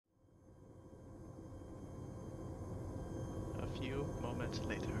moment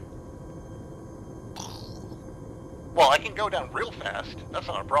later. Well, I can go down real fast. That's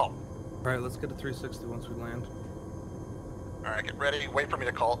not a problem. Alright, let's get a 360 once we land. Alright, get ready. Wait for me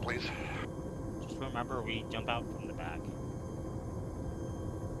to call it, please. Just remember, we jump out from the back.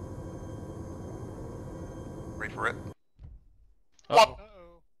 Wait for it. Uh-oh.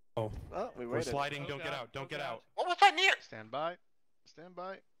 Oh. Oh, we We're waited. sliding, don't get out, don't get out. What was that near? Stand by. Stand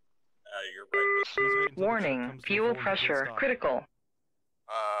by. You're right. Please wait until the truck Warning, comes to a fuel full and pressure stop. critical.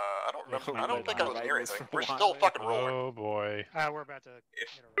 I don't remember. I don't think I was Right, near this anything. for We're a while. still fucking rolling. Oh boy. We're about to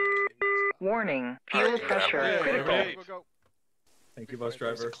If- get around. Warning, fuel Alright, pressure yeah. critical. Hey. Go, go. Thank you, bus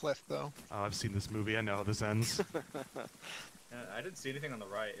There's a driver. cliff, though. Oh, I've seen this movie, I know how this ends. I didn't see anything on the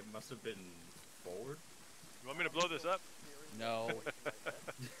right. It must have been forward. You want me to blow this up? No.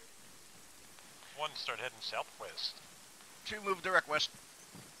 One, start heading southwest. 2 move direct west.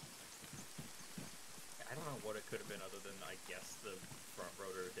 I don't know what it could have been other than, I guess, the front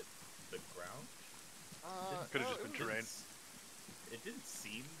rotor hit the ground. Could have just been terrain. It didn't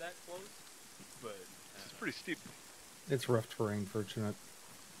seem that close, but... It's pretty steep. It's rough terrain, fortunate.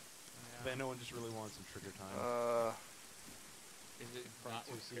 But no one just really wants some trigger time. Is it not,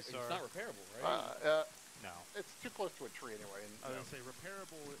 it's not repairable, right? No. It's too close to a tree anyway. And, I was gonna say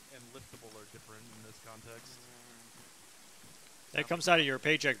repairable and liftable are different in this context. That comes out of your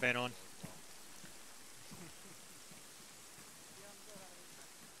paycheck, Van On.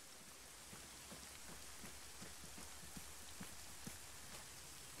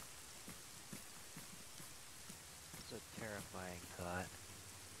 It's a terrifying thought.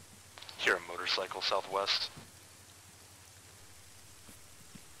 Hear a motorcycle southwest.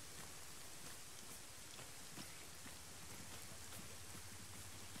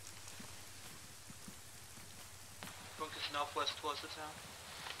 Bunkers northwest towards the town.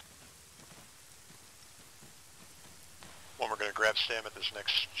 One, we're gonna grab Sam at this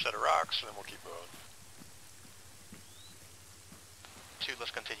next set of rocks, and then we'll keep going. 2,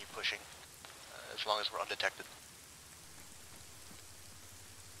 let's continue pushing, as long as we're undetected.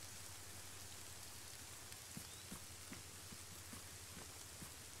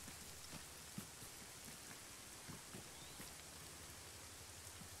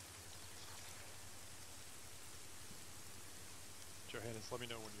 Johannes, let me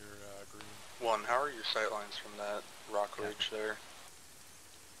know when you're green. 1, how are your sightlines from that rock ridge there?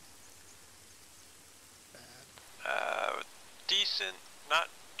 Decent, not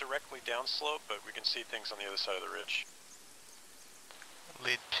directly downslope, but we can see things on the other side of the ridge.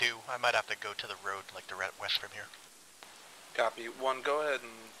 Lead 2, I might have to go to the road, like direct west from here. Copy. 1, go ahead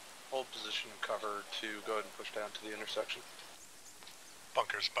and hold position and cover. 2, go ahead and push down to the intersection.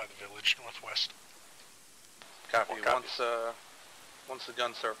 Bunkers by the village, northwest. Copy. Well, copies. Once the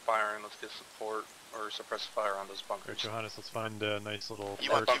guns start firing, let's get support or suppressive fire on those Alright, bunkers. Johannes, let's find a nice little You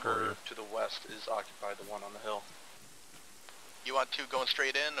That want perch for bunker you. to the west is occupied, the one on the hill. You want 2 going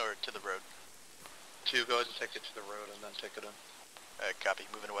straight in, or to the road? 2, go ahead and take it to the road and then take it in. Copy,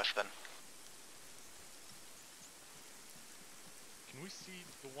 moving west then. Can we see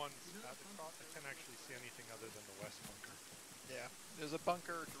the ones at the cross? I can't actually see anything other than the west bunker. yeah, there's a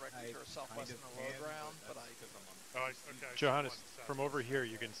bunker directly to our southwest in the low ground, but I... Oh, okay. Johannes, from over here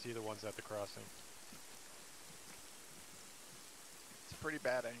you can see the ones at the crossing. It's a pretty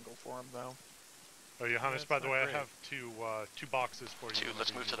bad angle for him, though. Oh, Johannes, by the way, I have two boxes for you. 2,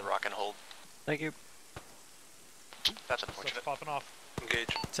 let's move to the rock and hold. Thank you. That's Stuff's unfortunate. popping off.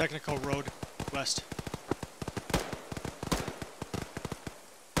 Engage. Technical road west.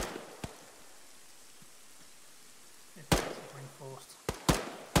 Reinforced.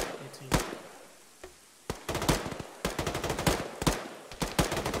 18.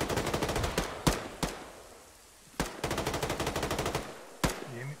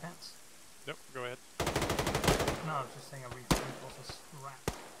 You hear me, Pants? Nope, go ahead. No, I was just saying I reinforced this rat.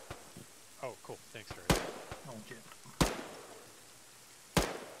 Oh, cool. Thanks, Harry. Oh, shit.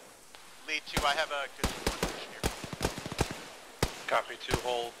 Lead 2, I have a good position here. Copy. 2,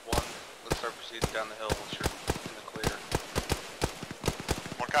 hold. 1, let's start proceeding down the hill once you're in the clear.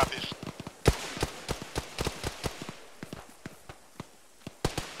 More copies.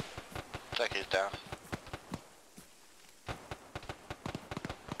 Second is down.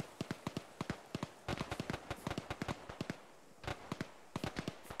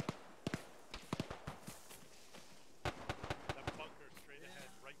 That bunker straight ahead,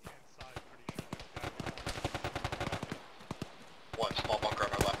 right-hand side, pretty sure there's guys. 1, small bunker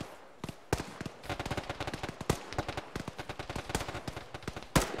on our left.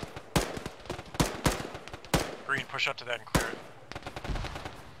 Green, push up to that and clear it.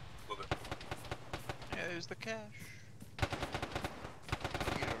 Move it. Yeah, there's the cache.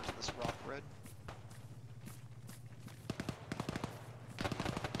 Red.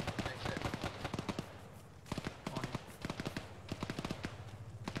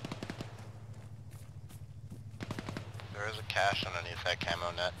 There is a cache underneath that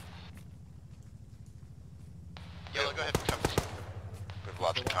camo net. Yellow, go ahead and cover. We have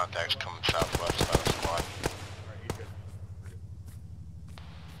lots of contacts coming southwest out of the squad. Alright, you good.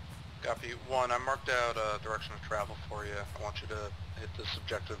 Copy. 1, I marked out a direction of travel for you. I want you to hit this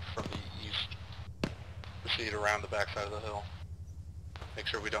objective from the east. Proceed around the backside of the hill. Make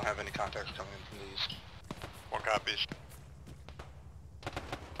sure we don't have any contacts coming in from the east. 1 copies.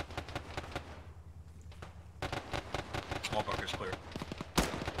 Small bunker's clear.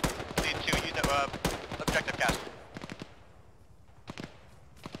 Lead 2, you know, objective cast.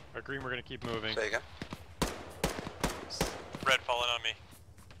 Alright, green, we're gonna keep moving. Say again? Red falling on me.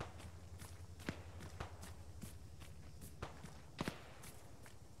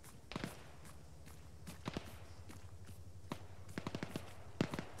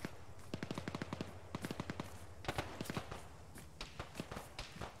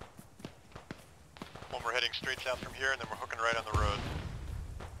 Well, we're heading straight south from here, and then we're hooking right on the road.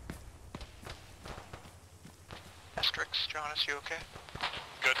 Asterix, Jonas, you okay?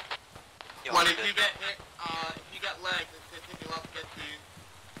 Good. Well, if you get hit, if you get legs, it's going to take you a while to get to you.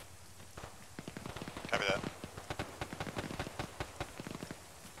 Copy that.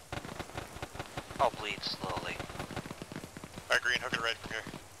 I'll bleed slowly. Alright, green, hook it right from here.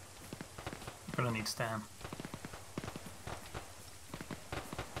 I'm gonna need Stan.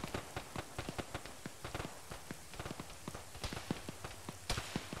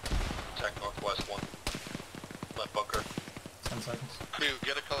 Attack northwest 1. Left bunker. 10 seconds. 2,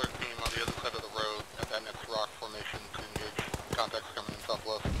 get a color team on the other side of the road at that next rock formation to engage contacts coming in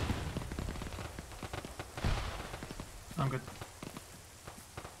southwest. I'm good.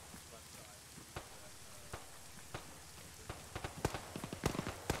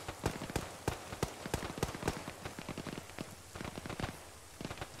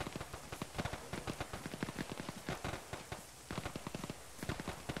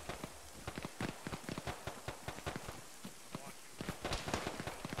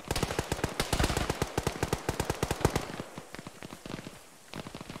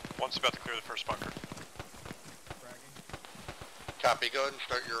 One's about to clear the first bunker. Copy, go ahead and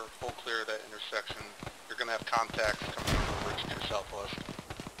start your full clear of that intersection. You're going to have contacts coming from the ridge to your southwest.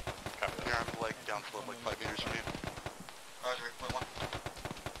 Copy that. Here, I'm like down slope like 5 meters from you. Roger, 8.1.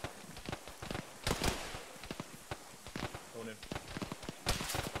 Going in.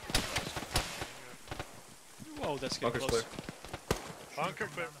 Whoa, that's getting Bunker's close. clear. Bunker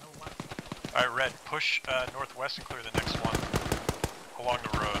clear. Alright, Red, push northwest and clear the next one along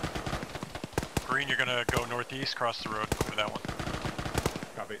the road. Green, you're gonna go northeast, cross the road, and clear that one.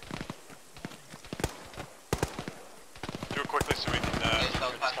 Copy. Do it quickly so we can clear these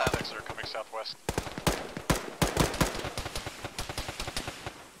contacts that are coming southwest.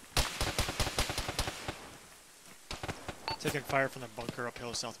 Taking fire from the bunker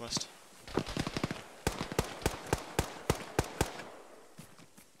uphill southwest.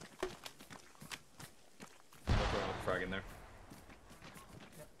 Frag in there.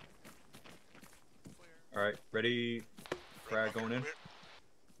 Alright, ready? Frag going in.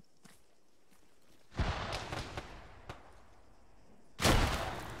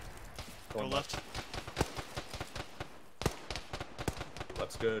 Go Going left.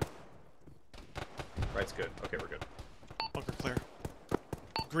 Left's good. Right's good. Okay, we're good. Bunker clear.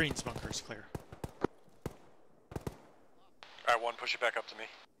 Green's bunker is clear. Alright, 1, push it back up to me.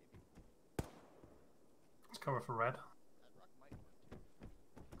 Let's cover for red.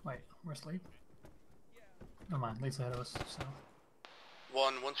 Wait, where's Leap? Never mind, Leap's ahead of us, so.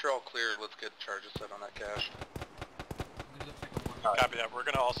 1, once you're all cleared, let's get charges set on that cache. Copy that. We're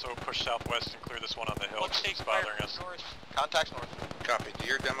gonna also push southwest and clear this one on the hill because it's bothering us. Contacts north. Copy. Do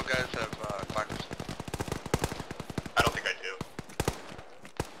your demo guys have clackers? I don't think I do.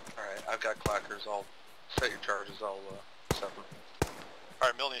 Alright, I've got clackers. I'll set your charges. I'll set them.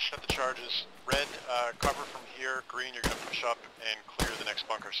 Alright, Milne, shut the charges. Red, cover from here. Green, you're gonna push up and clear the next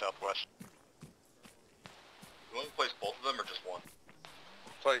bunker southwest. You want to place both of them or just one?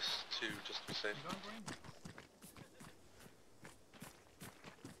 Place 2, just to be safe.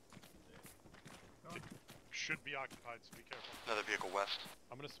 Should be occupied, so be careful. Another vehicle west.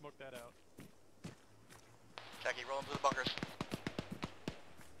 I'm gonna smoke that out. Jackie, roll into the bunkers.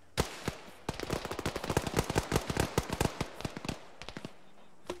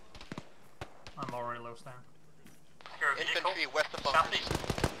 I'm already low stand. Infantry west of bunkers. Southeast.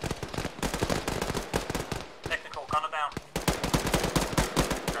 Technical, gunner down.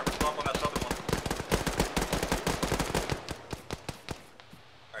 Driver's off on that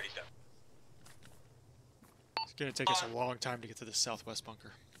gonna take us a long time to get to the southwest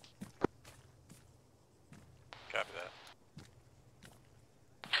bunker. Copy that.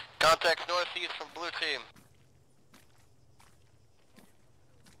 Contacts northeast from blue team.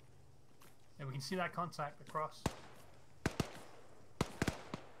 Yeah, we can see that contact across.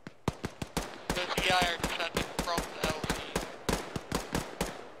 Those EI are descending from LZ.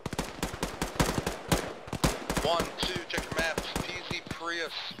 1, 2, check your maps. PZ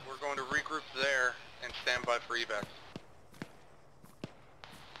Prius, we're going to regroup there and stand by for evac.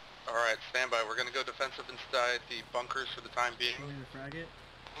 Alright, stand by. We're going to go defensive inside the bunkers for the time being.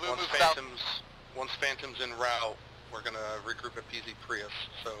 Once Phantom's en route, we're going to regroup at PZ Prius,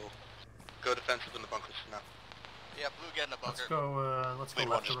 so go defensive in the bunkers for now. Yeah, Blue, get in the bunker. Let's go Lead left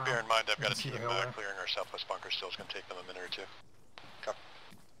one, just around. bear in mind I've got a See the team hill there. clearing our southwest bunker still. It's going to take them a minute or two. Do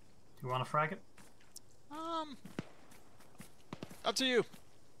you want to frag it? Up to you.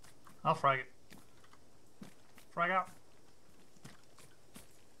 I'll frag it. Frag out.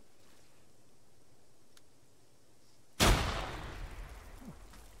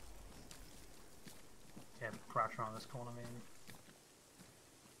 Yeah, crouch around this corner, maybe.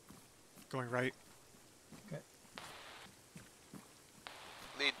 Going right. Okay.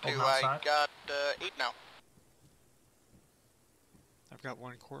 Lead Hold 2, outside. I got 8 now. I've got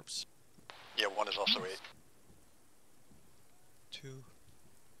 1 corpse. Yeah, 1 is also 8. 2.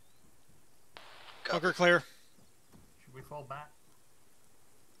 Copy. Bunker clear. Should we fall back?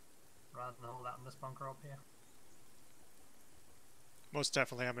 Rather than hold out in this bunker up here? Most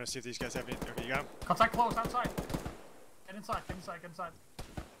definitely. I'm gonna see if these guys have any. Okay, you got 'em? Contact close, outside! Get inside, get inside, get inside.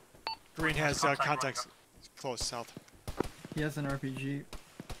 Green has Contact contacts right close south. He has an RPG.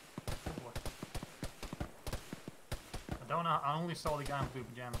 Oh boy. I don't know, I only saw the guy in blue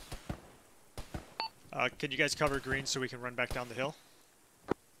pajamas. Can you guys cover green so we can run back down the hill?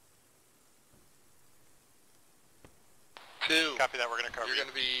 2. Copy that, we're going to cover You're you.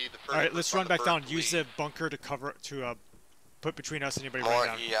 going to be the first. Alright, let's run back down. Use the lead. bunker to cover, to put between us and anybody More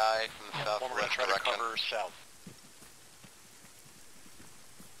running down. EI from the One, we're going to southwest try to direction. cover south.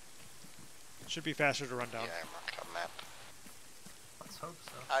 Should be faster to run down. Yeah, I marked on map. Let's hope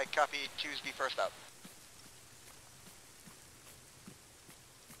so. I copy, choose be first up.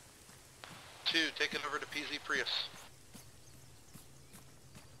 2, take it over to PZ Prius.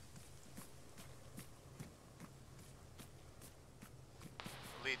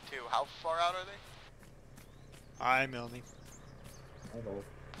 Lead 2, how far out are they? Hi, Melanie.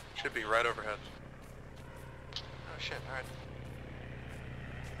 Should be right overhead. Oh shit, alright.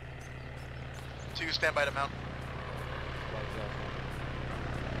 2, stand by to mount.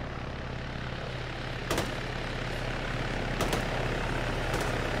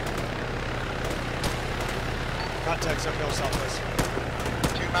 Contacts uphill southwest.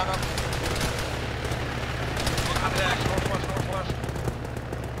 2, mount up. Contacts, northwest, northwest.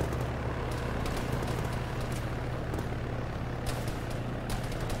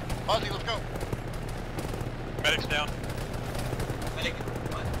 Ozzy, let's go. Medics down. Medic,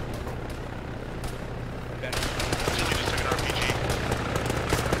 what? You just took an RPG.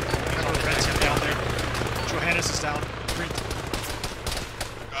 Benson down there. Johannes is down. Green.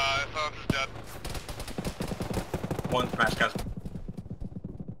 Founder's dead. 1 smash cast.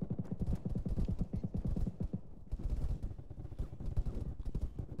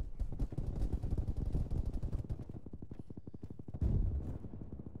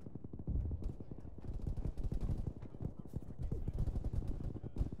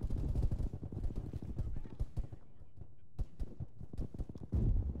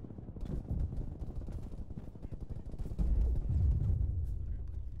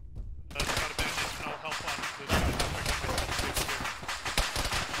 Got a bandage, and I'll help on this. I'll pick up my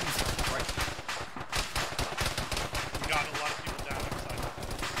Right. We got a lot of people down inside.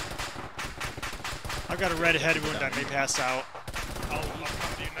 I've got a red-head wound. I may pass out. I'll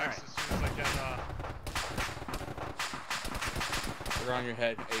come to you next as soon as I get, We're on your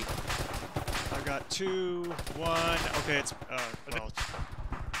head, 8. I've got 2, 1. Okay, it's well.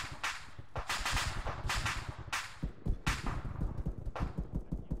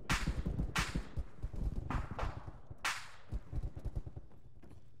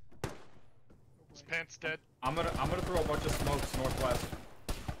 His pants dead. I'm gonna throw a bunch of smokes northwest.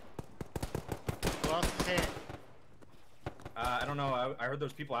 Lost hit. I don't know. I heard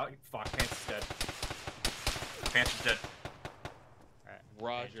those people out. Fuck, Pants is dead. Pants is dead.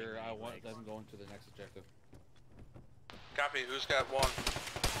 Roger, I want them going to the next objective. Copy, who's got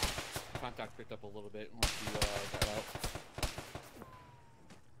 1? Contact picked up a little bit once you got out.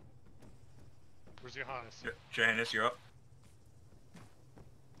 Where's Johannes? Johannes, you're up.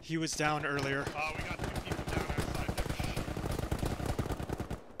 He was down earlier. We got 2 people down outside.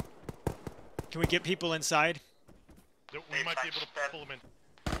 Can we get people inside? We might be able to pull them in.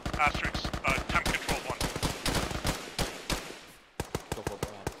 Asterix, temp control 1.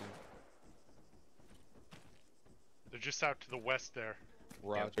 They're just out to the west there.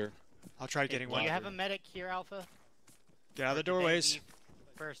 Roger. I'll try getting one. Do you have a medic here, Alpha? Get out of the doorways.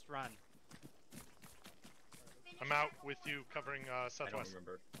 First run. I'm out with you, covering southwest. I don't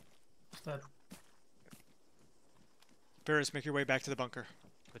remember. Dead. Ferris, make your way back to the bunker.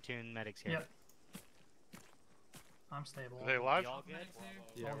 Platoon medics here. Yep. I'm stable. Are they alive? All good?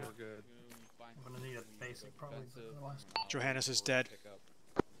 Yeah, we're good. I'm gonna need a basic probably. Otherwise. Johannes is dead.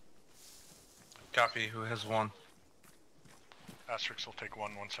 Copy, who has 1? Asterix will take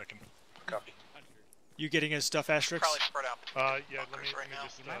 1 second. Copy. You getting his stuff, Asterix? Probably spread out between Yeah, let me now.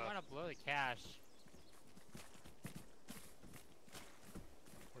 just, You might want to blow the cache.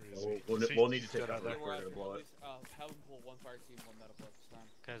 We'll need to take out that. We're gonna blow it. Have them pull 1 fire team, 1 medical at this time.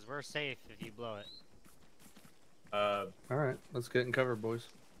 Because we're safe if you blow it. Alright, let's get in cover, boys.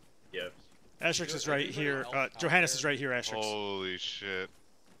 Yep. Asterix is right here. Johannes is right here, Asterix. Holy shit.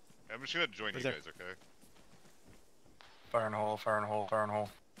 I'm just gonna join you guys, okay? Fire in hole, fire in hole, fire in hole.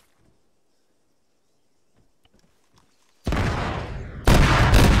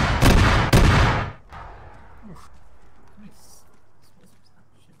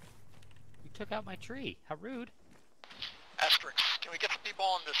 You took out my tree. How rude. Asterix, can we get some people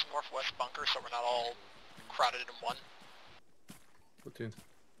in this northwest bunker so we're not all crowded in one? Platoon.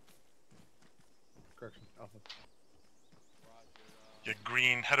 Correction, Alpha. Yeah,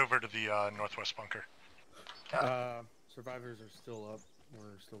 Green, head over to the northwest bunker. Survivors are still up.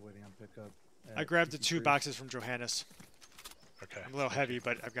 We're still waiting on pickup. I grabbed the 2 boxes from Johannes. Okay. I'm a little heavy,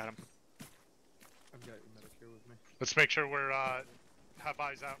 but I've got them. I've got your medic here with me. Let's make sure we're have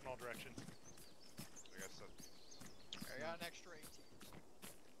eyes out in all directions. I got an extra 18.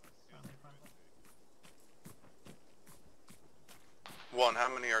 One, how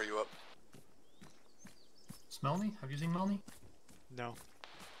many are you up? Smell me? Have you seen Melny? No.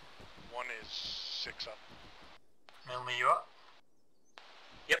 1 is 6 up. Melny, you up?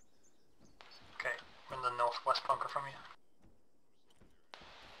 Yep. Okay, we're in the northwest bunker from you.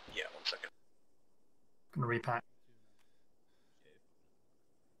 Yeah, 1 second. Gonna repack.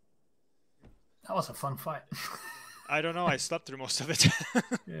 That was a fun fight. I don't know. I slept through most of it.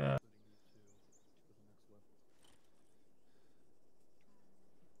 Yeah.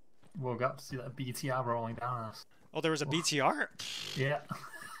 Woke up to see that BTR rolling down on us. Oh, there was a BTR? Yeah.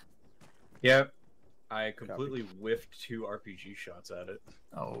 Yep. I completely whiffed 2 RPG shots at it.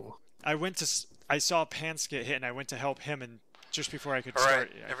 Oh. I went to. I saw Pants get hit, and I went to help him, and just before I could Alright,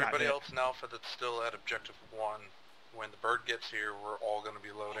 start, I everybody got else in Alpha that's still at Objective 1, when the bird gets here, we're all going to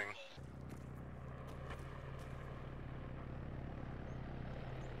be loading.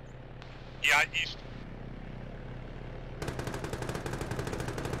 Yeah, east.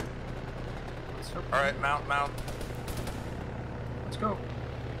 Alright, mount. Let's go.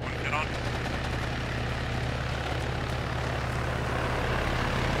 Get on.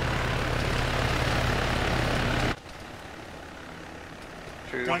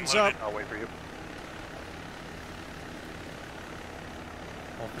 Guns up. I'll wait for you.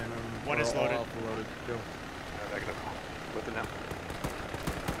 All Phantom. One is all loaded. Alpha loaded. Go. Negative. Whipping now.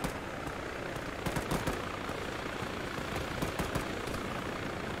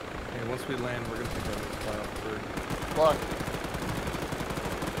 Okay, once we land, we're gonna pick up this fly off bird. Look.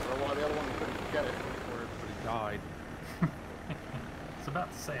 Or one of the other one couldn't get it. Or everybody died. I was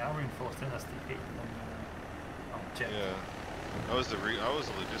about to say, I reinforced NSD8 on jet. Yeah. That was the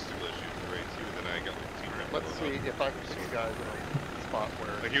logistical issue for raid 2, and then I got like 2 rounds. Let's see if I can see you guys in a spot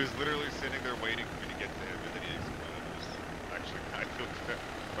where... Like, he was literally sitting there waiting for me to get to him, and then he exploded. It was actually kind of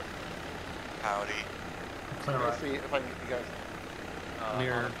Howdy. Clear Let's right. see if I can get you guys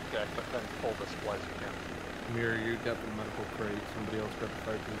Mirror. on deck, but then pull this flight as we can. Mirror, you got the medical crate. Somebody else got the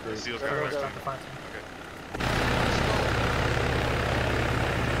fighting crate. Seals There we got go. Start the fight.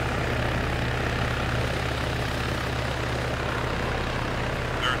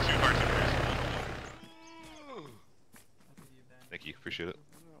 There are 2 hearts in place. Thank you, appreciate it.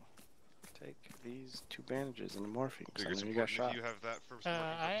 Take these 2 bandages and a morphine. So Because you got shot. you have that for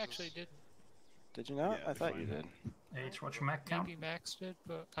I actually did. Did you not? Yeah, I thought you did. H, what's your mech count? Maybe Max did,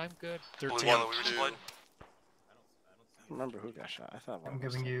 but I'm good. 13. One, I don't remember who got shot. I thought one I'm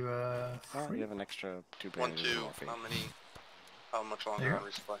was giving you Oh, 3. you have an extra 2 1, bandages and 2. morphine. How much longer There. on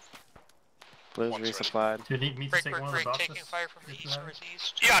resupply? Blues One's ready. resupplied. Do you need me to take one of the boxes? taking fire from the If you east have or it?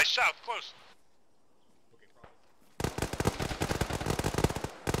 east. Yeah, south, close. Hey,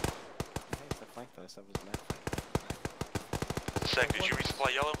 it's a flank that I said was mech. Sec, did you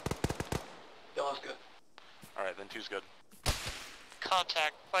resupply yellow? Yellow's good. Alright, then 2's good.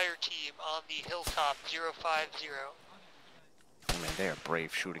 Contact fire team on the hilltop 050. Oh man, they are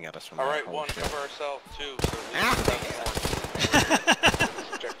brave shooting at us from Alright, there. 1, Holy shit. cover ourselves. 2, so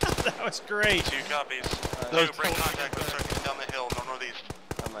That was great. 2 copies. 2, break contact with circuit down the hill, northeast.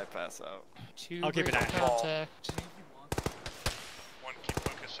 I might pass out. 2 I'll keep an eye. contact. 1, keep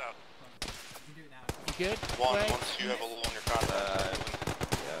focus out. You good? 1, Greg? once you have a little on your contact.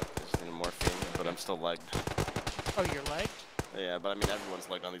 Yeah, I just need morphine, but I'm still legged. Oh, you're legged? Yeah, but I mean everyone's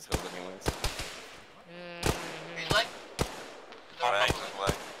legged on these hills anyways. He's like, Alright.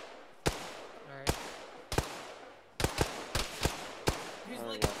 Alright.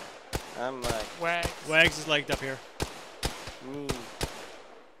 I'm like... Wags is legged up here. Ooh.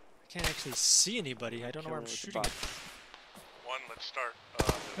 I can't actually see anybody. I don't know where I'm shooting. 1, let's start.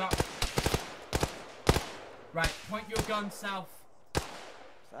 Stop. Right, point your gun south.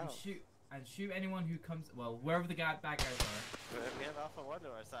 And shoot anyone who comes. Well, wherever the bad guys are. We have Alpha 1 to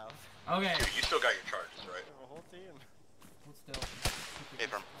our south. Okay. Dude, you still got your charges, right? We have a whole team. Hold still. Hey,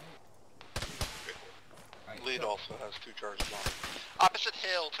 firm. Right, Lead so. also has 2 charges on it. opposite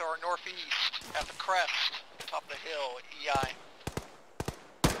hill to our northeast, at the crest, top of the hill, EI.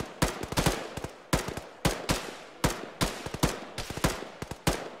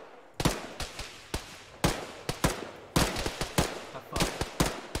 Have fun.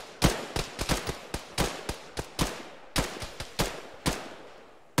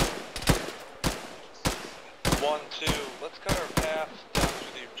 1, 2, let's cut our path down to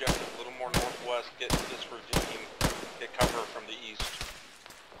the objective, a little more northwest, get to this ravine, get cover from the east.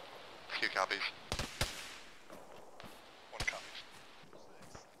 2 copies. 1 copy.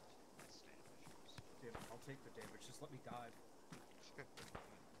 Dude, I'll take the damage, just let me dive.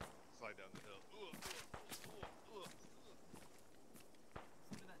 Slide down the hill.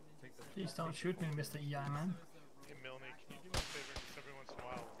 Please don't shoot me, Mr. EI, man. Hey Milne, can you do me a favor just every once in a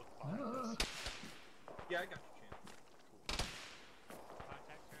while look behind us? Yeah, I got you, champ.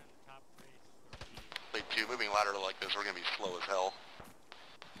 Wait, 2, moving lateral like this, we're gonna be slow as hell.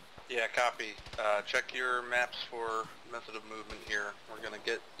 Yeah, copy. Check your maps for method of movement here. We're gonna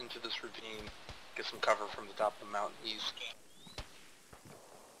get into this ravine, get some cover from the top of the mountain east.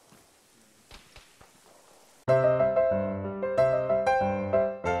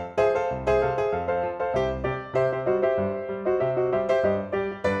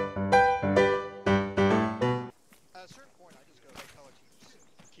 At a certain point, I just go, hey, color teams,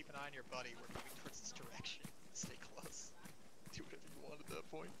 keep an eye on your buddy. We're moving towards this direction. Stay close. Do whatever you want at that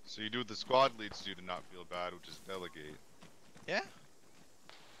point. So you do what the squad leads you to not feel bad, which is delegate. Yeah.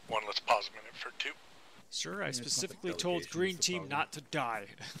 1, let's pause a minute for 2. Sir, I it's not the specifically told delegation, Green it's the Team problem. not to die.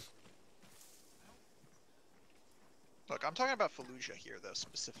 Look, I'm talking about Fallujah here, though,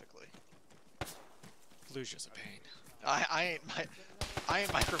 specifically. Fallujah's a pain. I ain't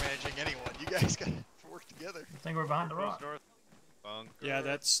micromanaging anyone. You guys gotta work together. I think we're behind the rock. Bunker. Yeah,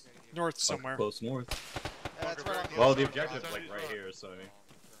 that's north somewhere. Close north. That's right on the Well, other the side of objective's like right here, so.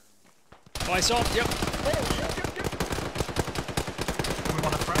 Oh, I saw him. Yep. We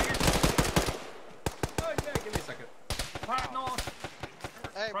want to frag it? Oh yeah, give me a second. Frag north!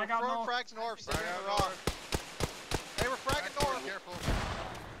 Hey, Frag we're out throwing north. frags north, sitting in the rock. Hey, we're fragging north. Careful.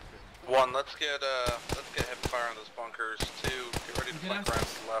 1, let's get heavy fire on those bunkers. 2, get ready to You flank good, right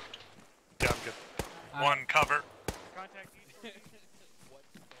to the left. Yeah, I'm good. 1, cover. Contact east.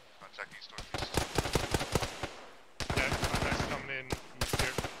 Contact east northeast. Okay, contact's coming in east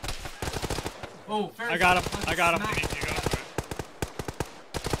here. Oh, Ferris. I got him. I got him. Smack. You got it.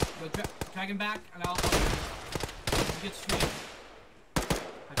 Go drag him back, and I'll get straight.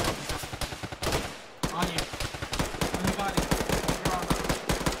 On you. On your body. You're on.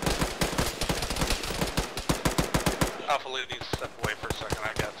 Alpha Lead needs to step away for a second. I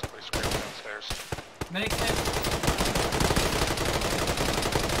got somebody screaming downstairs. Medic hit.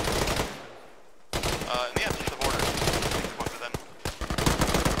 In the absence of orders, take the bunker then.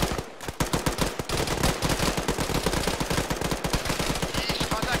 East,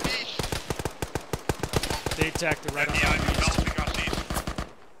 contact east. They attacked the right on Yeah, the east. bouncing off east.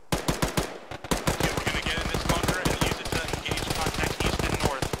 Okay, we're gonna get in this bunker and use it to engage contact east and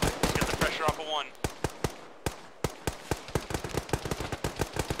north. Let's get the pressure off of 1.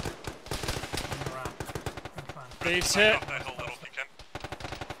 Dave's Back hit. off that hill a little if you can.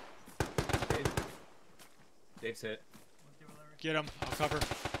 Dave's hit. Get him. I'll cover.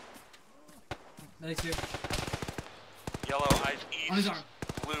 Medic's here. Yellow eyes On his east, arm.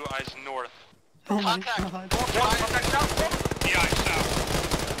 blue eyes north. Oh my Contact! god. Contact south! Yeah, south.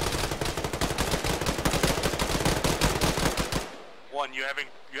 One, you have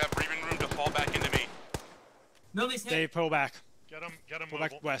breathing room to fall back into me. Millie's hit. Dave, pull back. Get him Pull mobile.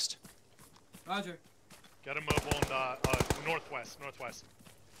 back west. Roger. Get him mobile and northwest.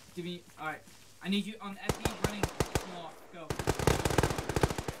 Give me. Alright. I need you on FE running north. Go.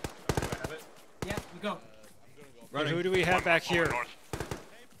 Do I have it? Yeah, we go. Hey, who do we have back here?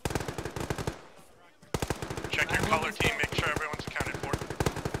 Check your color team, make sure everyone's accounted for.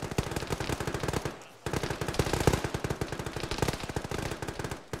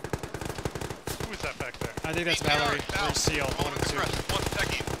 Who is that back there? I think that's Valerie. Or Seal. One and two. One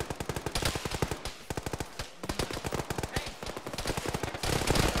techie.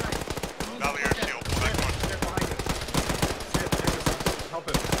 Valley or Seal, pull back one. Help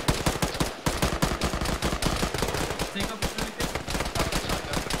him. Take up the 25th.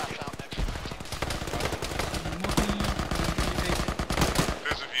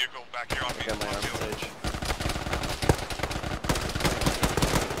 There's a vehicle back here on me. Got my arm stage.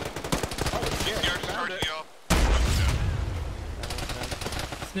 Oh, shit. Yours is Found hurting it. you up.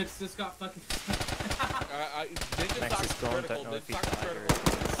 Snips just got fucking. Max is gone, don't know if he's died or...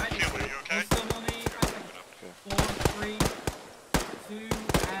 Seal, are you okay? Still on me. 4, 3, 2,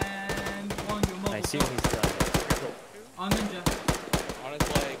 and 1. You're mobile. I assume he's died. On ninja. On his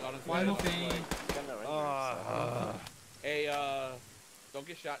leg, on his One leg. more thing. Hey, don't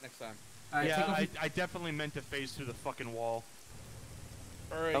get shot next time. Alright, take Yeah, off I definitely meant to phase through the fucking wall.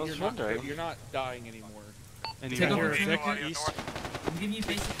 Alright, I was wondering. You're not dying anymore. And Take you over hear the Vic trigger. east. I'm giving you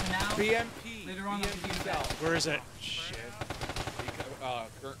basic for now. BMP. Later on, I'll give you South. Where is it? Shit.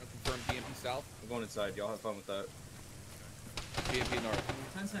 Confirmed BMP South. I'm going inside. Y'all have fun with that. BMP North.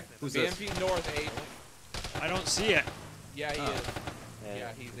 10 seconds. Who's this? BMP North 8. I don't see it. Yeah, he is. Yeah.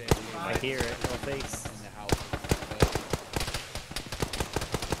 Yeah, he's in. I hear it. No face. In the house.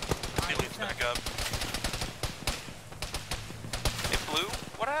 Millie's back up. Hey, Blue,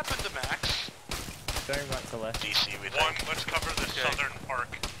 what happened to Max? Very much to left. DC, we think. One, let's cover the southern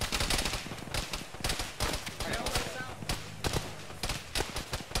arc.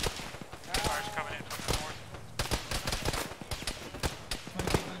 Fire's coming in from the north. 20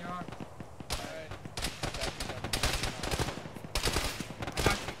 feet on your arm. Alright.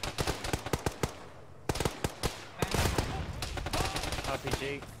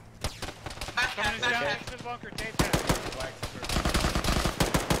 RPG. Someone is down next to the bunker. Take that.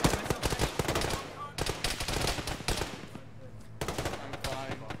 I'm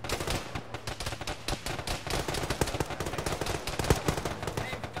fine.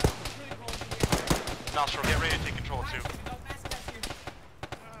 Nostril, get ready to take control too.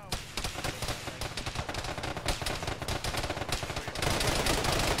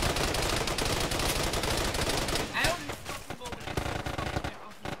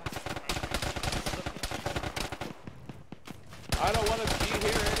 I don't want to be here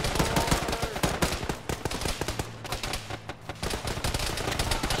anymore.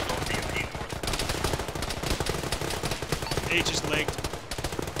 H is legged.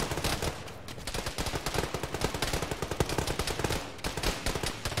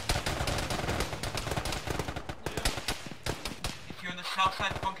 If you're on the south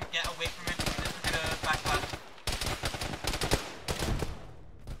side of the bunker, get away from it. This is gonna backpack.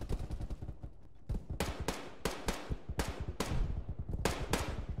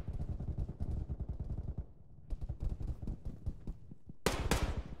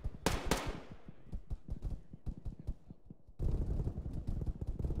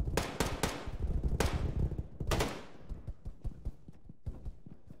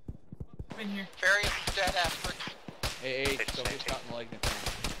 In here. Various is dead, Asterisk. Hey, H, don't get shot in the leg next time.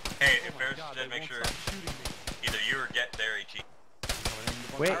 Hey, if there's dead, make sure either you or get there, HE.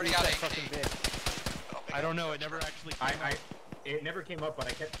 Wait, already who's got that 18. fucking big? I don't know, it never actually came out. It never came up, but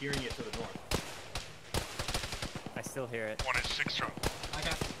I kept hearing it to the north. I still hear it. One is 6 strong. I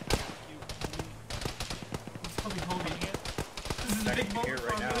got you. He's probably holding it. This is a I big can hear it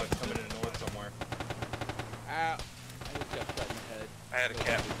right now. moment. It's coming in the north somewhere. Ow. I just got shot in the head. I had a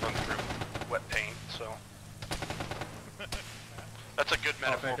cat run through wet paint, so. That's a good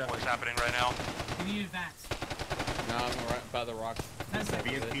metaphor for what's happening right now. You need advance. No, I'm right by the rocks. 10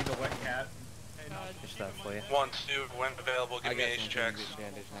 seconds. BMP the wet cat. Just that for you. 1, 2, when available, give me got H some checks.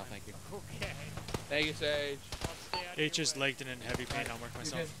 bandage now, thank you. Okay. Thank you, Sage. I'll stay out of H your is way. legged and in heavy pain. I'll work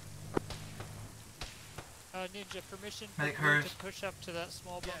myself. Ninja, permission for Medic you to hers. push up to that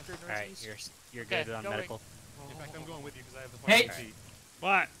small bunker Alright, northeast. you're Okay, good on going. medical. In fact, I'm going with you because I have the Hey! fucking seat.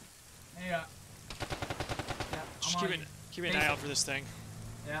 What? Hey, yeah, Just I'm on you. keep an eye out for this thing.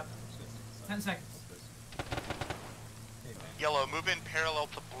 Yep. 10 seconds. Yellow, move in parallel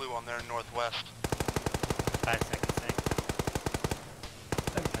to blue on their northwest. 5 seconds, thanks.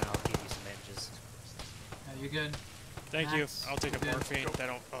 You're good. Thank you. I'll take a morphine.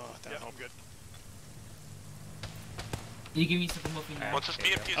 That'll help. Good. You give me something morphine now. What's this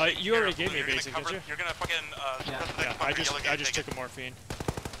BMP? You already gave me a basic, didn't you? You're gonna fucking Yeah, I just took a morphine.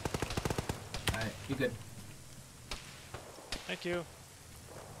 Alright, you good. Thank you.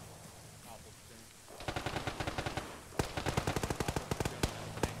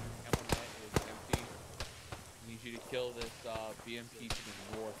 Need you to kill this BMP to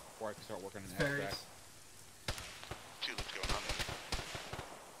the north before I can start working on extract. See what's going on there.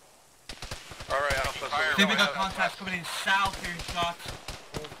 Alright, Alpha. See, we got contacts coming in south here in shots.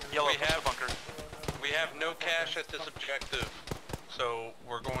 Yellow, we have bunker. We have no cash at this objective, so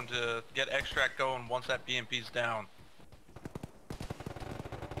we're going to get extract going once that BMP's down.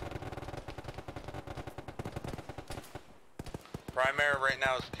 Primary right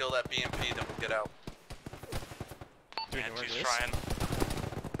now is kill that BMP, then we'll get out. And he's trying.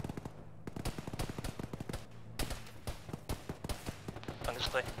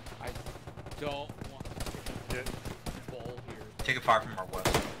 Understood. I don't want to get ball here. Take it fire from our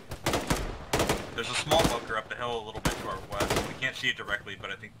west. There's a small bunker up the hill a little bit to our west. We can't see it directly,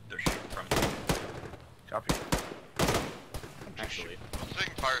 but I think they're shooting from it. Copy. Actually. I was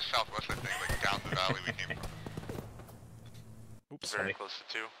taking fire southwest, I think, like down the valley we came from. Oops. Very close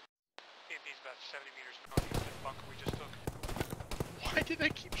to 2. BMP's about 70 meters northeast of the bunker we just took. Why did they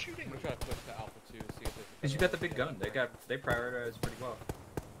keep shooting? I'm gonna try to push to Alpha 2, see if they. Because you got the big gun. They prioritize pretty well.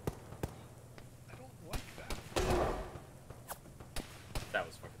 I don't like that. That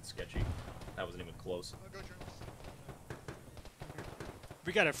was fucking sketchy. That wasn't even close.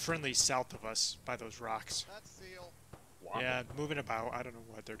 We got a friendly south of us by those rocks. That's Seal. Yeah, moving about. I don't know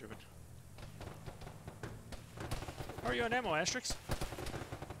what they're doing. Are you on ammo, Asterix?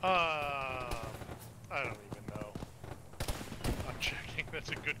 I don't even know. I'm checking. That's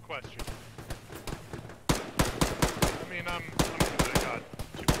a good question. I mean, I'm good. I got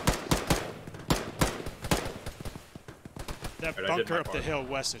 2 points. That Right, bunker up the hill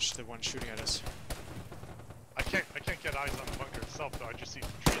west is the one shooting at us. I can't get eyes on the bunker itself though. I just see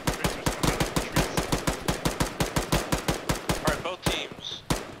tracers coming out of the trees. Alright, both teams,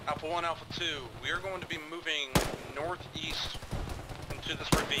 Alpha 1, Alpha 2, we are going to be moving northeast into this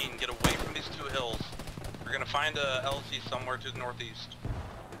ravine, get away from these 2 hills. We're going to find a LZ somewhere to the northeast.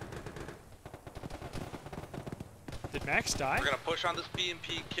 Did Max die? We're going to push on this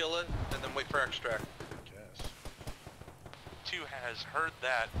BMP, kill it, and then wait for extract. Yes. 2 has heard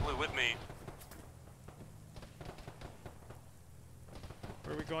that. Flew with me.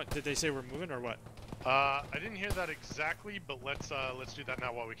 Where are we going? Did they say we're moving or what? I didn't hear that exactly, but let's do that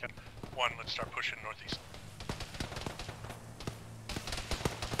now while we can. 1, let's start pushing northeast.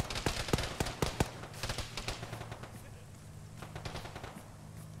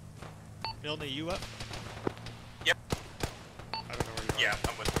 Milne, you up? Yep. I don't know where you are. Yeah,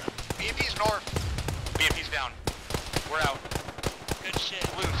 I'm with you. BMP's north. BMP's down. We're out. Good shit.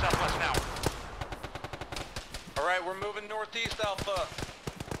 Blue, southwest now. Alright, we're moving northeast, Alpha.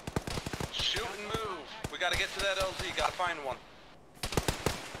 Shoot and move. We gotta get to that LZ, gotta find one.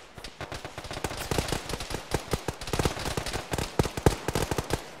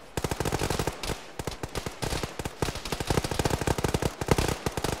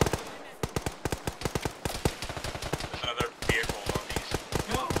 There's another vehicle northeast.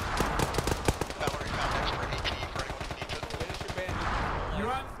 That one we found extra AT for anyone who needs it.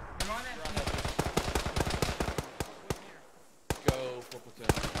 You're on that. Go for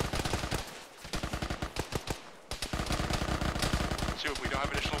platoon. See if we don't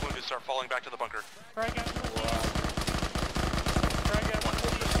have additional wounded, start falling back to the bunker. Frag out.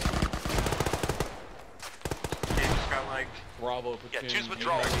 Just got like Bravo platoon. choose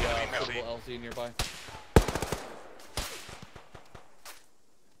withdrawals. Portable LZ nearby.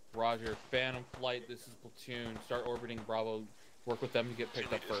 Roger. Phantom flight. This is platoon. Start orbiting Bravo. Work with them to get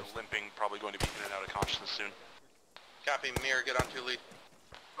picked up first. Is limping, probably going to be in and out of consciousness soon. Copy, Mir, get on 2 lead.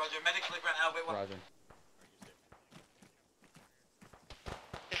 Roger, medics leave right now, wait one. Roger.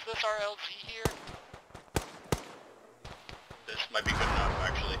 Is this our LZ here? This might be good enough,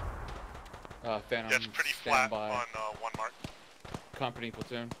 actually. Phantom. That's pretty stand flat by. on 1 mark. Company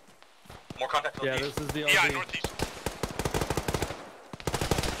platoon. More contact Yeah, northeast. this is the Yeah, LZ. northeast.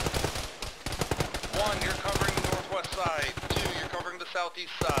 1, you're covering the northwest side. 2, you're covering the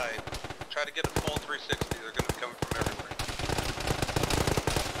southeast side. Try to get a full 360. They're going to be coming from everywhere.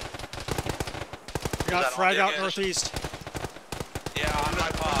 We got that frag on out the northeast. Yeah, on my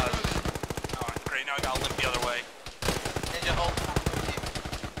pause. Oh, great, now I got to limp the other way. Ninja hold.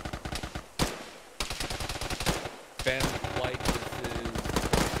 Phantom flight. This is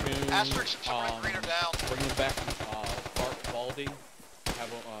platoon. Asterix and some green are down. Bring them back to Park Baldy.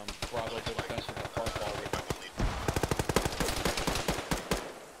 Have Bravo go defensive at Park Baldy.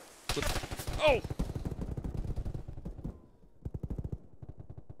 Oh!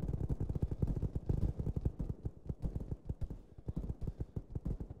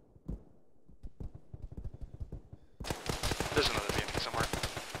 There's another vehicle somewhere.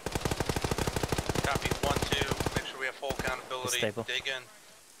 Copy 1-2. Make sure we have full accountability. Stable. Dig in.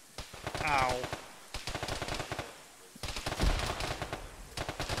 Ow.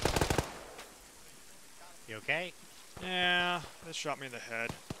 You okay? Yeah, that shot me in the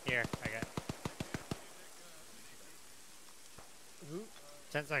head. Here, I got. Ooh,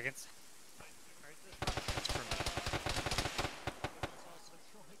 10 seconds.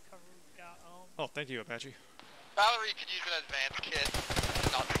 Oh, thank you, Apache. Valerie could use an advanced kit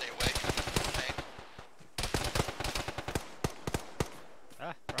and not stay awake.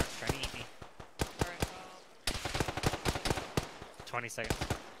 Ah, Rock's trying to eat me. 20 seconds.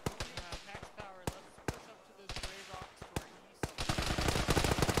 Max power, let's push up to those gray rocks to our east.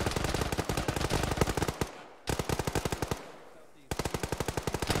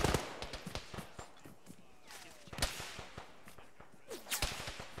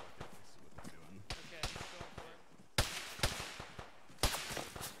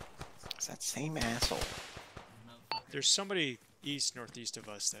 It's that same asshole. There's somebody east, northeast of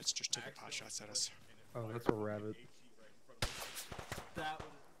us that's just taking pot shots at us. Oh, that's a rabbit. That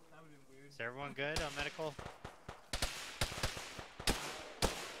would have been weird. Is everyone good on medical?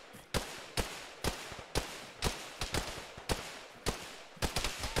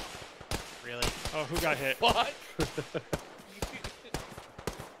 Really? Oh, who got hit? What?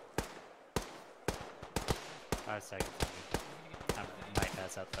 Five seconds. I might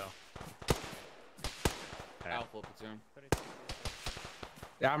pass out though. Okay. Alpha platoon.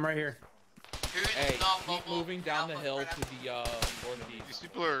 Yeah, I'm right here. Hey, keep moving down the hill to the northeast. These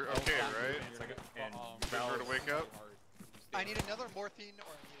people are okay, right? Remember to wake up? I need another morphine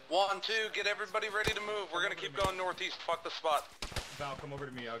or... 1-2. Get everybody ready to move. We're gonna keep going northeast. Fuck the spot. Val, come over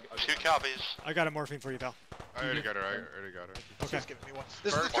to me. I'll 2 copies. I got a morphine for you, Val. I already got her. I already got her. Okay. She's giving me one.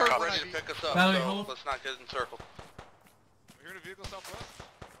 This is the We're third one ready I to beat. pick us up, Valley, so hold. let's not get in circle. We're here in a vehicle southwest?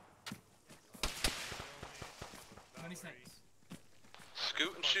 20 seconds.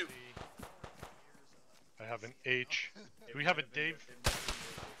 Scoot and shoot. I have an H. Do we have a Dave?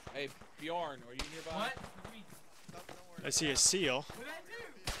 Hey, Bjorn, are you nearby? What? I see a seal. What did I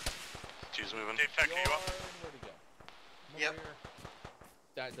do? Two's moving. Dave, Tech, are you up? Where'd he go? Come Yep. over here.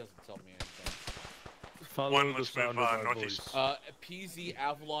 That doesn't tell me anything. Follow One, the let's sound move, of our northeast. voice. PZ,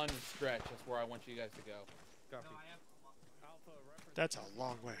 Avalon, and Stretch. That's where I want you guys to go. Copy. That's a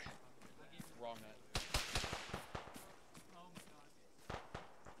long way. Wrong net.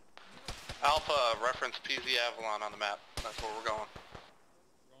 Alpha, reference PZ Avalon on the map. That's where we're going.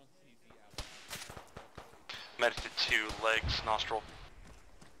 Medic to 2, legs, nostril.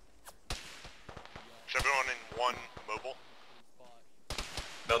 Is everyone in 1 mobile?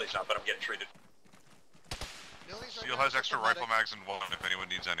 Meldy's not, but I'm getting treated. Seal has extra rifle mags and 1 if anyone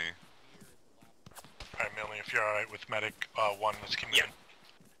needs any. Alright, Millie, if you're alright with medic 1, let's keep moving.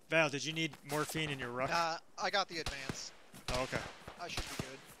 Val, did you need morphine in your ruck? I got the advance. Oh, okay. I should be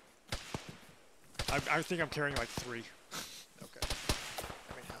good. I think I'm carrying like 3. Okay.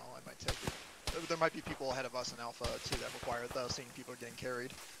 I mean, hell, I might take it. There might be people ahead of us in Alpha, too, that require it, though, seeing people getting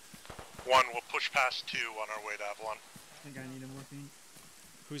carried. 1, we'll push past 2 on our way to Avalon. I think I need a morphine.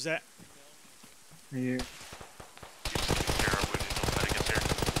 Who's that? Right here.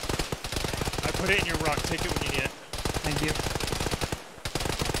 I put it in your ruck. Take it when you need it. Thank you.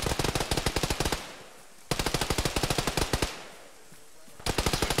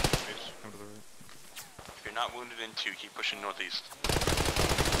 If you're not wounded in 2, keep pushing northeast.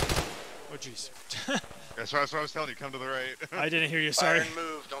 Oh, jeez. That's what I was telling you, come to the right. I didn't hear you, sorry. Fire and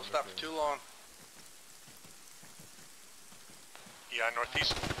move, don't stop for too long. Yeah,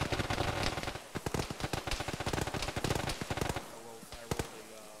 northeast.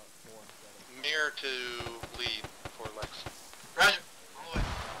 Mirror to lead for Lex. Roger.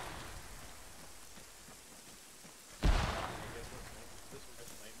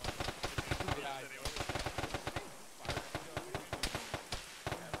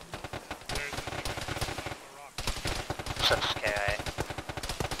 That's KIA.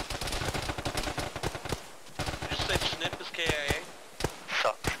 Did you say snip is KIA?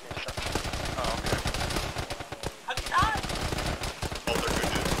 Sucks. Oh, okay. Oh, they're good,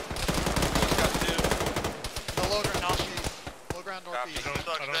 dude. Who's got 2? The low ground northeast. Low ground northeast.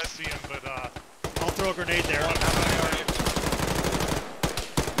 I don't see him, but I'll throw a grenade there.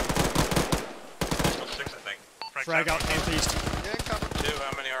 Frag out northeast. Getting cover. 2,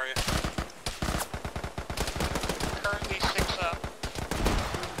 how many are you? Currently 6 up.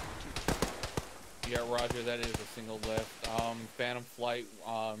 Yeah, roger, that is a single lift. Phantom flight,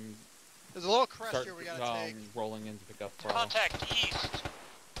 There's a little crest start, here we gotta take. rolling in to pick up Bravo. Contact east.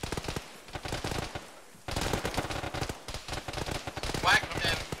 Whack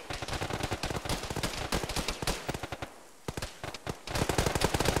them.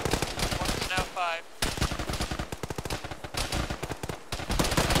 One's now 5.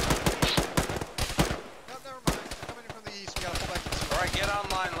 No, never mind. They're coming in from the east. We gotta pull back to the east. Alright, get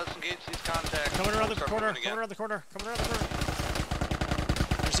online. Let's engage these contacts. Coming around the Start corner. moving again. Coming around the corner. Coming around the corner.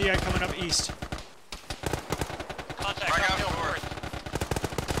 There's EI coming up east. Contact Frag out uphill north. north.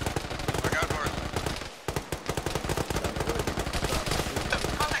 Frag out north.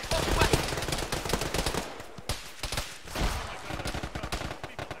 Contact close west.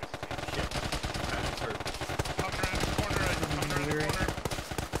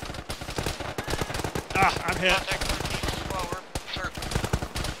 Ah, I'm hit. Contact northeast slower. Sir.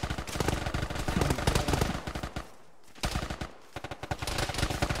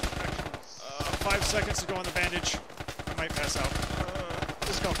 5 seconds to go on the bandage. I might pass out.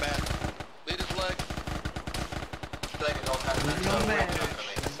 This is going bad. Lead his leg. Going bad.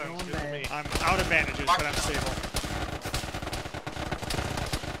 Going bad. I'm out of bandages, but I'm stable.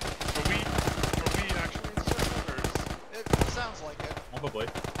 Are we actually in circle, or It sounds like it. Probably.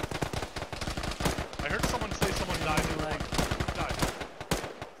 I heard someone say someone died in the leg. Died.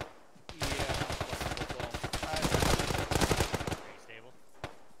 Stable.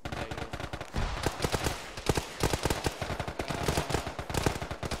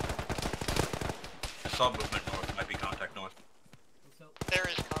 I saw movement north. Might be contact north. There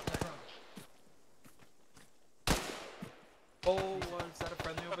is contact. Oh, was that a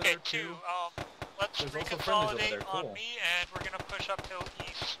friendly over Okay, there 2. too? Let's There's also friendlies over reconsolidate there, on cool. me, and we're gonna push uphill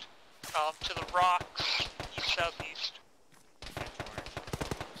east. To the rocks, east-southeast.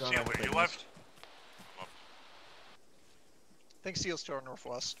 Seal, where you left? I think Seal's to our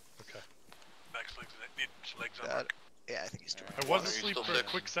northwest. Okay. Max legs on That, mark. yeah, I think he's to our I was northwest. asleep for a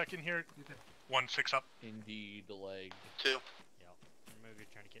quick second here. 1 6 up. Indeed, the leg. 2. Yep. Remove your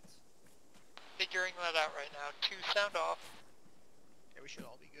tourniquets. Figuring that out right now. 2 sound off. Yeah, we should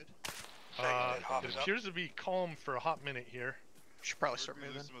all be good. It appears to be calm for a hot minute here. We should probably start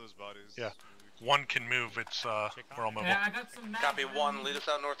moving. Some of those bodies. Yeah. 1 can move. It's we're all mobile. Yeah, I got some map. Copy 1, lead us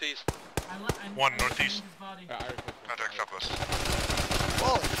out northeast. 1 northeast. Contact southwest.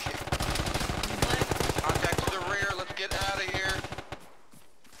 Holy shit. Contact to the rear, let's get out of here.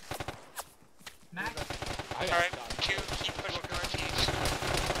 Alright, 2, keep pushing northeast.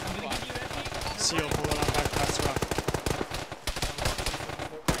 Seal pulling on back past the rock.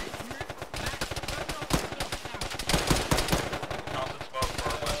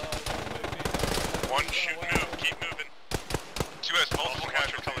 One shoot move. Keep moving. 2 has multiple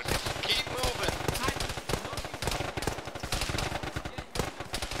casualties. Keep moving.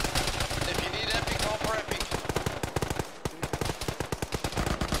 If you need epi, call for epi.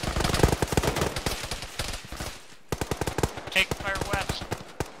 Take fire west.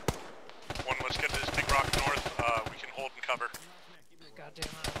 1, let's get to this big rock north. We can hold and cover.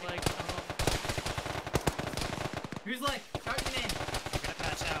 Goddamn leg. Who's like? Shout your name. Gonna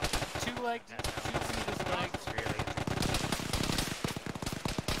pass out. 2 legs. 2 meters legs. Really.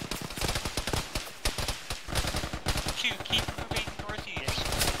 Keep moving northeast.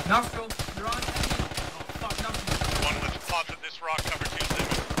 Nostril, you're on. Oh fuck, Nostril. 1, let's pause at this rock. Cover 2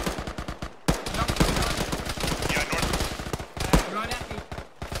 limit. Nostril, you're on. Yeah, north. You're on Epi.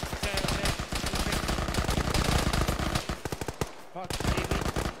 Fuck, baby.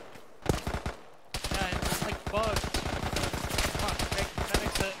 Yeah, it's like bugs. Fuck,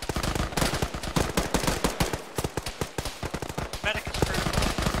 medic's it. Medic is screwed.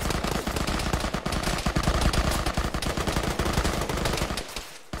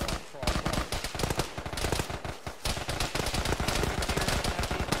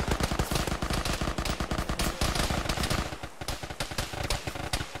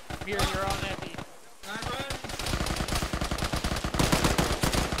 Here, you're on Epi.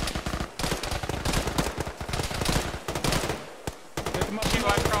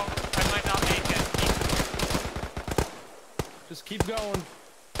 I might not make it. Just keep going.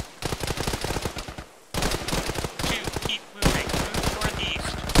 2, keep moving. Move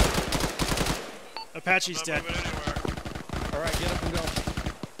northeast. Apache's dead. Alright, get up and go.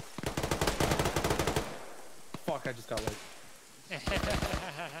 Fuck, I just got late.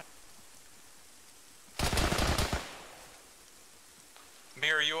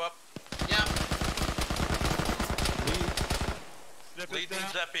 Mir, are you up? Yeah. Lead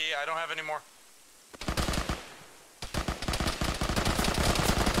needs Epi, I don't have any more.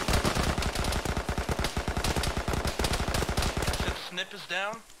 Snip is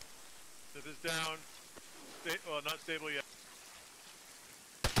down? Snip is down. Well, not stable yet.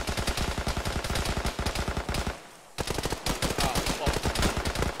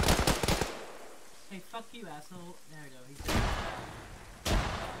 Hey, fuck you, asshole. There we go. He's dead.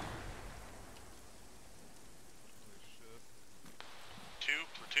 Two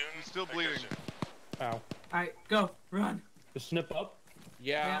platoons. He's still bleeding. Ow. Alright, go. Run. Just snip up?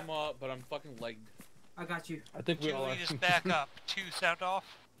 Yeah, I'm but I'm fucking legged. I got you. I think we all are. Just back up. 2 sound off.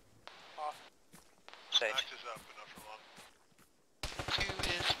 Off. Safe. Max is up, but not for long. 2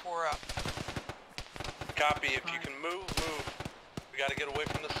 is 4 up. Copy, if you can move, move. We gotta get away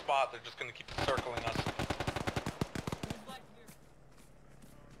from the spot, they're just gonna keep circling us.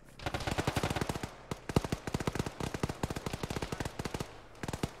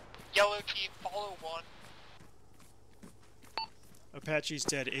 Yellow team, follow 1. Apache's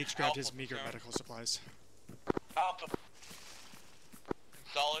dead. H grabbed his meager medical supplies. Alpha.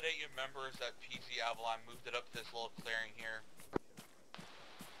 Consolidate your members at PZ Avalon, moved it up to this little clearing here.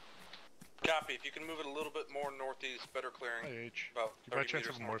 Copy, if you can move it a little bit more northeast, better clearing. Hi, H. About You by 30 chance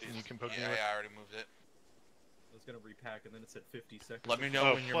meters have morphine you can poke me yeah, with? yeah, I already moved it. I was gonna repack and then it said 50 seconds. Let me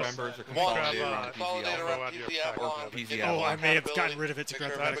know when your members are consolidated around PZ Avalon. Oh, I may have gotten rid of it to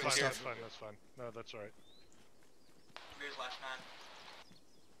grab the medical That's stuff. fine, that's fine. No, that's alright. Here's last 9.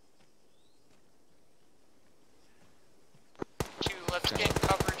 2, let's get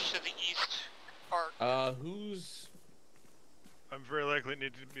coverage to the east part. Who's... I'm very likely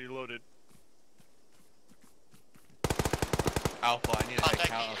need to be loaded. Alpha, I need a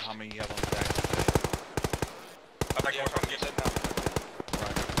count of how many you have on the deck. I'm trying to get it now.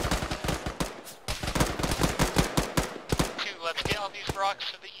 Right. 2, let's get on these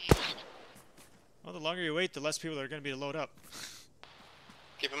rocks to the east. Well, the longer you wait, the less people there are going to be to load up.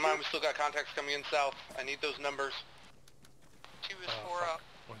 Keep in mind, we still got contacts coming in south. I need those numbers. 2 is 4 up.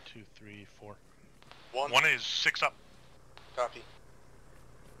 1, 2, 3, 4. 1 is 6 up. Copy.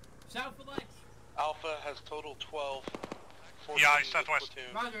 Shout for lights. Alpha has total 12. Yeah, southwest.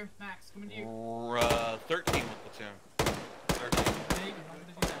 Roger, Max, coming to you. 13 with platoon. 13. Hey, I'm gonna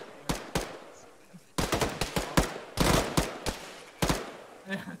do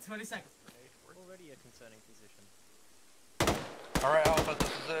that. 20 seconds. We're already a concerning position. Alright, Alpha, this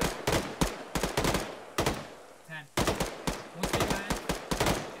is it. 10. Once they land,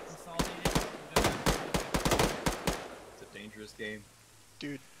 consolidate it. It's a dangerous game.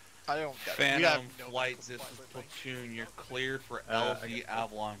 Dude, I don't get it. Phantom flight, this is platoon. You're cleared for LZ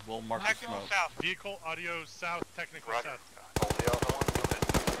Avalon. We'll mark the smoke. South. Vehicle audio south, technical south.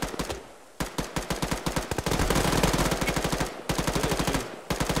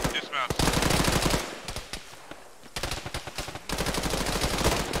 Dismount.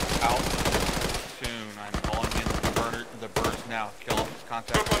 Platoon, I'm calling in the birds now. Kill them.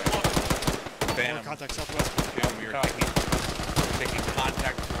 Contact. Phantom. Contact southwest. Platoon, we are taking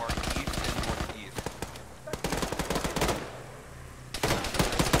contact to our east and northeast.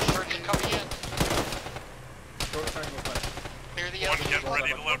 Surgeon coming in. Clear the One, get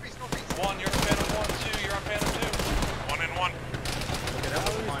ready to load. 1, you're on Phantom 1, 2, you're on Phantom 2. 1 and 1. Okay, that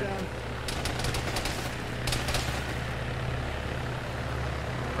was fine.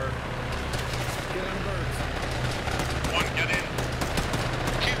 Get on birds. 1, get in.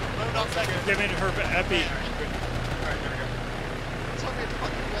 2, load up second. Give me her epi. Alright, there we go. Tell me to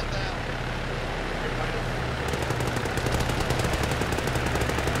fucking let down.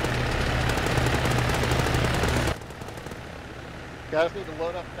 Guys need to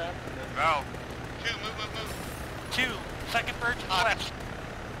load up fast. Val. 2, move. 2, second bird to the west.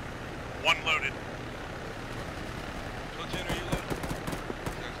 1 loaded. Platoon, are you loaded?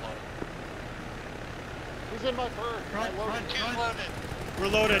 Who's in my bird? I loaded. 2 loaded. We're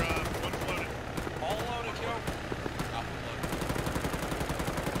loaded. 1's loaded. All loaded, go. Alpha loaded.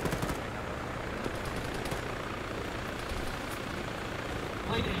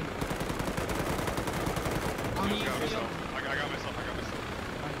 Waiting. On the I got east myself. field. I got myself.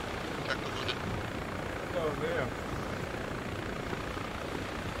 Check the loaded. Oh, yeah.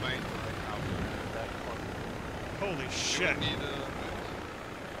 Mine, Holy shit. need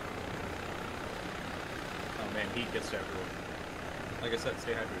Oh man, heat gets to everyone. Like I said,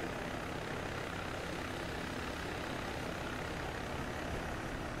 stay hydrated.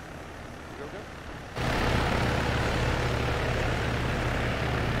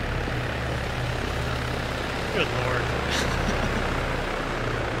 Good lord.